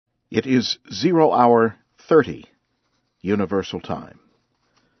It is 0 hour 30 Universal Time.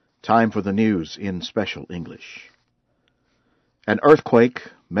 Time for the news in special English. An earthquake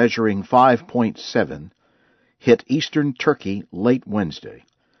measuring 5.7 hit eastern Turkey late Wednesday,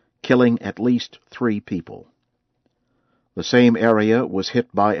 killing at least 3 people. The same area was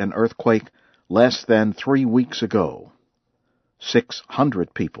hit by an earthquake less than 3 weeks ago.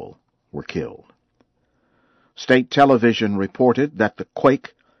 600 people were killed. State television reported that the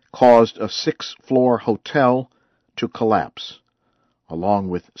quake caused a 6-floor hotel to collapse, along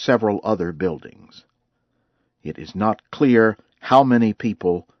with several other buildings. It is not clear how many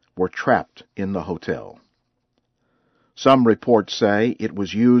people were trapped in the hotel. Some reports say it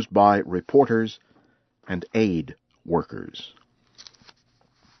was used by reporters and aid workers.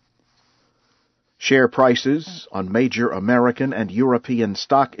 Share prices on major American and European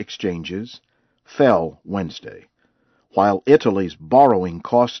stock exchanges fell Wednesday, while Italy's borrowing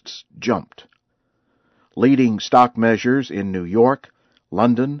costs jumped. Leading stock measures in New York,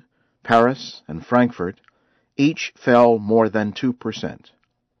 London, Paris, and Frankfurt each fell more than 2%.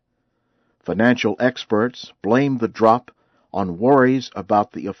 Financial experts blame the drop on worries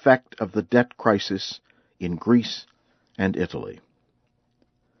about the effect of the debt crisis in Greece and Italy.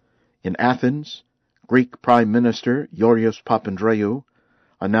 In Athens, Greek Prime Minister Georgios Papandreou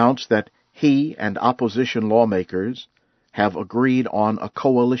announced that he and opposition lawmakers have agreed on a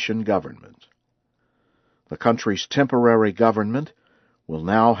coalition government. The country's temporary government will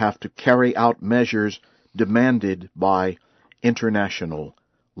now have to carry out measures demanded by international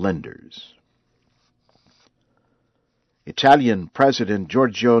lenders. Italian President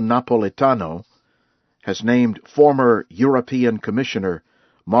Giorgio Napolitano has named former European Commissioner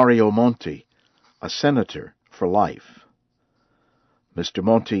Mario Monti a senator for life. Mr.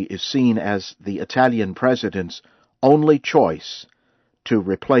 Monti is seen as the Italian president's only choice to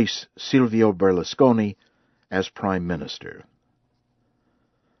replace Silvio Berlusconi as prime minister.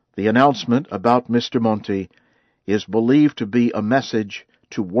 The announcement about Mr. Monti is believed to be a message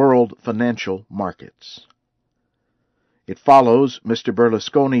to world financial markets. It follows Mr.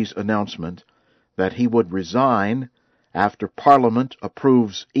 Berlusconi's announcement that he would resign after Parliament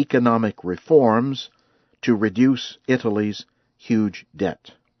approves economic reforms to reduce Italy's huge debt.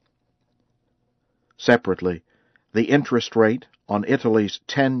 Separately, the interest rate on Italy's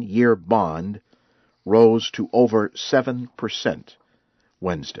 10-year bond rose to over 7%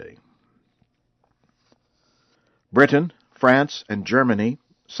 Wednesday. Britain, France, and Germany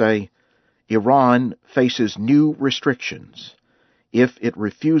say Iran faces new restrictions if it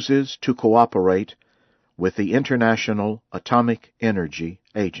refuses to cooperate with the International Atomic Energy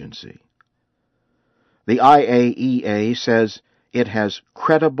Agency. The IAEA says it has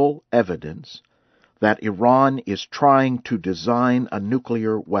credible evidence that Iran is trying to design a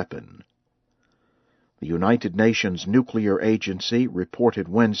nuclear weapon. The United Nations Nuclear Agency reported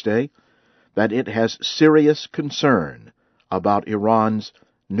Wednesday that it has serious concern about Iran's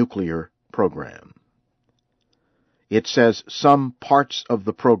nuclear program. It says some parts of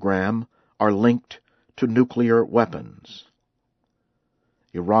the program are linked to nuclear weapons.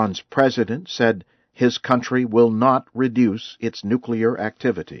 Iran's president said his country will not reduce its nuclear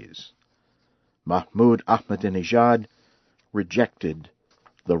activities. Mahmoud Ahmadinejad rejected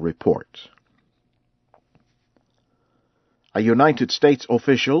the report. A United States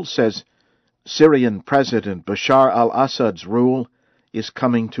official says Syrian President Bashar al-Assad's rule is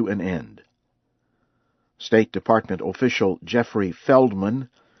coming to an end. State Department official Jeffrey Feldman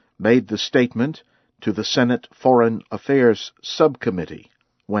made the statement to the Senate Foreign Affairs Subcommittee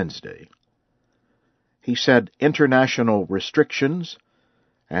Wednesday. He said international restrictions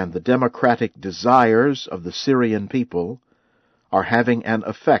and the democratic desires of the Syrian people are having an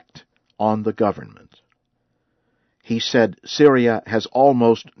effect on the government. He said Syria has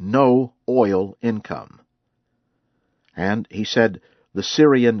almost no oil income. And he said the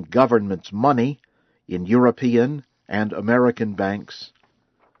Syrian government's money in European and American banks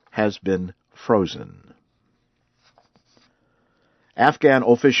has been frozen. Afghan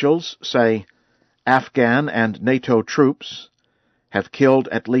officials say Afghan and NATO troops have killed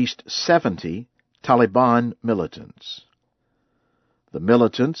at least 70 Taliban militants. The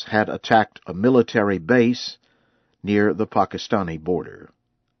militants had attacked a military base near the Pakistani border.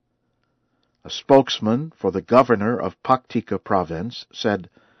 A spokesman for the governor of Paktika province said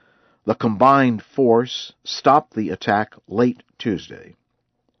the combined force stopped the attack late Tuesday.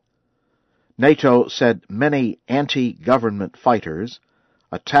 NATO said many anti-government fighters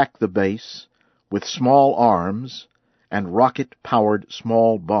attacked the base with small arms and rocket-powered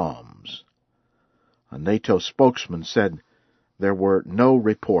small bombs. A NATO spokesman said there were no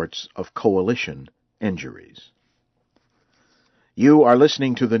reports of coalition injuries. You are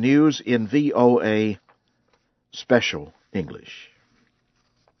listening to the news in VOA Special English.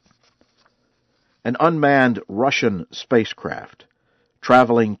 An unmanned Russian spacecraft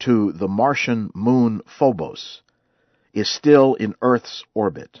traveling to the Martian moon Phobos is still in Earth's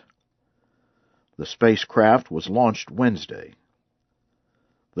orbit. The spacecraft was launched Wednesday.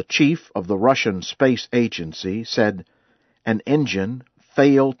 The chief of the Russian Space Agency said an engine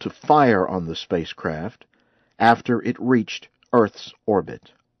failed to fire on the spacecraft after it reached Earth's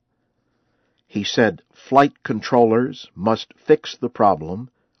orbit. He said flight controllers must fix the problem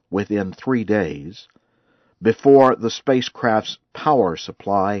within 3 days before the spacecraft's power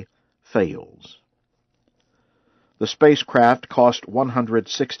supply fails. The spacecraft cost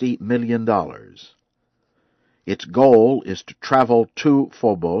 $160 million. Its goal is to travel to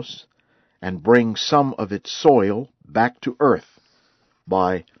Phobos and bring some of its soil back to Earth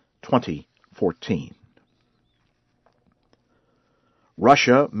by 2014.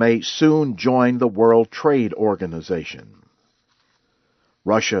 Russia may soon join the World Trade Organization.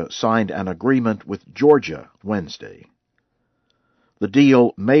 Russia signed an agreement with Georgia Wednesday. The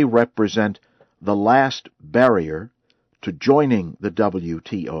deal may represent the last barrier to joining the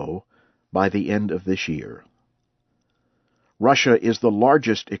WTO by the end of this year. Russia is the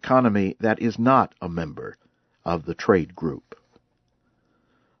largest economy that is not a member of the trade group.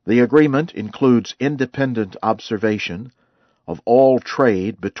 The agreement includes independent observation of all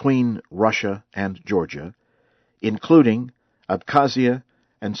trade between Russia and Georgia, including Abkhazia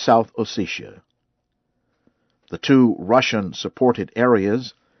and South Ossetia. The two Russian-supported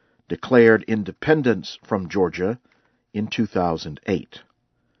areas declared independence from Georgia in 2008,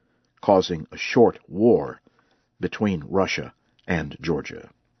 causing a short war between Russia and Georgia.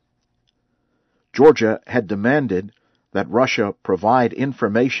 Georgia had demanded that Russia provide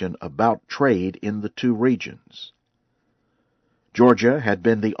information about trade in the two regions. Georgia had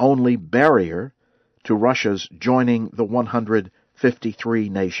been the only barrier to Russia's joining the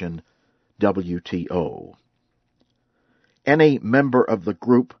 153-nation WTO. Any member of the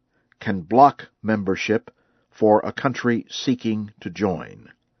group can block membership for a country seeking to join.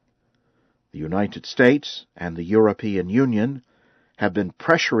 The United States and the European Union have been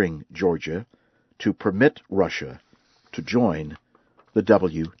pressuring Georgia to permit Russia to join the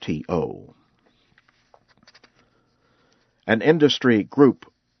WTO. An industry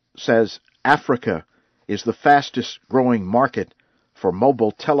group says Africa is the fastest-growing market for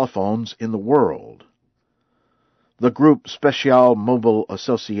mobile telephones in the world. The group Special Mobile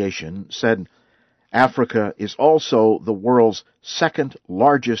Association said Africa is also the world's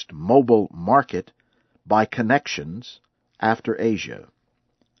second-largest mobile market by connections after Asia.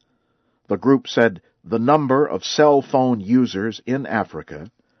 The group said the number of cell phone users in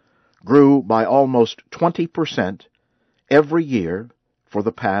Africa grew by almost 20% every year for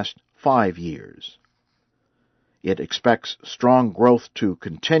the past 5 years. It expects strong growth to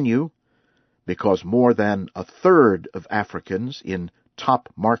continue because more than a third of Africans in top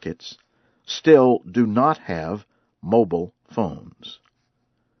markets still do not have mobile phones.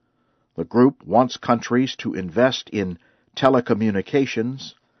 The group wants countries to invest in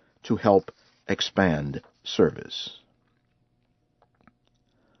telecommunications to help expand service.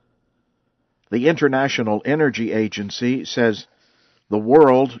 The International Energy Agency says the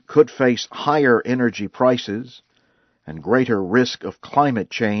world could face higher energy prices and greater risk of climate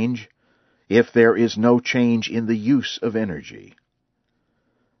change if there is no change in the use of energy.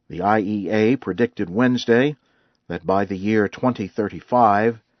 The IEA predicted Wednesday that by the year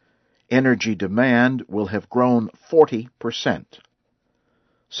 2035, energy demand will have grown 40%.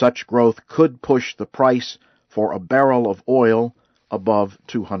 Such growth could push the price for a barrel of oil above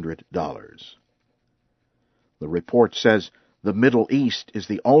 $200. The report says the Middle East is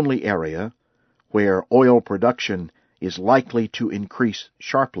the only area where oil production is likely to increase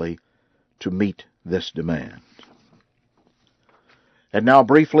sharply to meet this demand. And now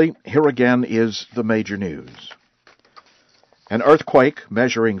briefly, here again is the major news. An earthquake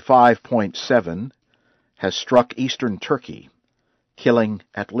measuring 5.7 has struck eastern Turkey, killing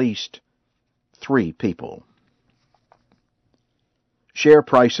at least 3 people. Share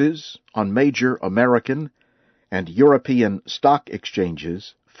prices on major American and European stock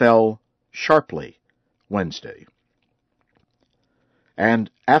exchanges fell sharply Wednesday. And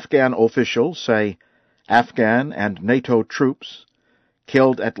Afghan officials say Afghan and NATO troops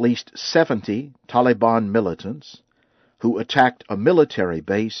killed at least 70 Taliban militants who attacked a military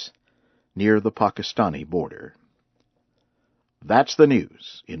base near the Pakistani border. That's the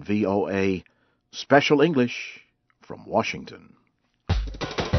news in VOA Special English from Washington.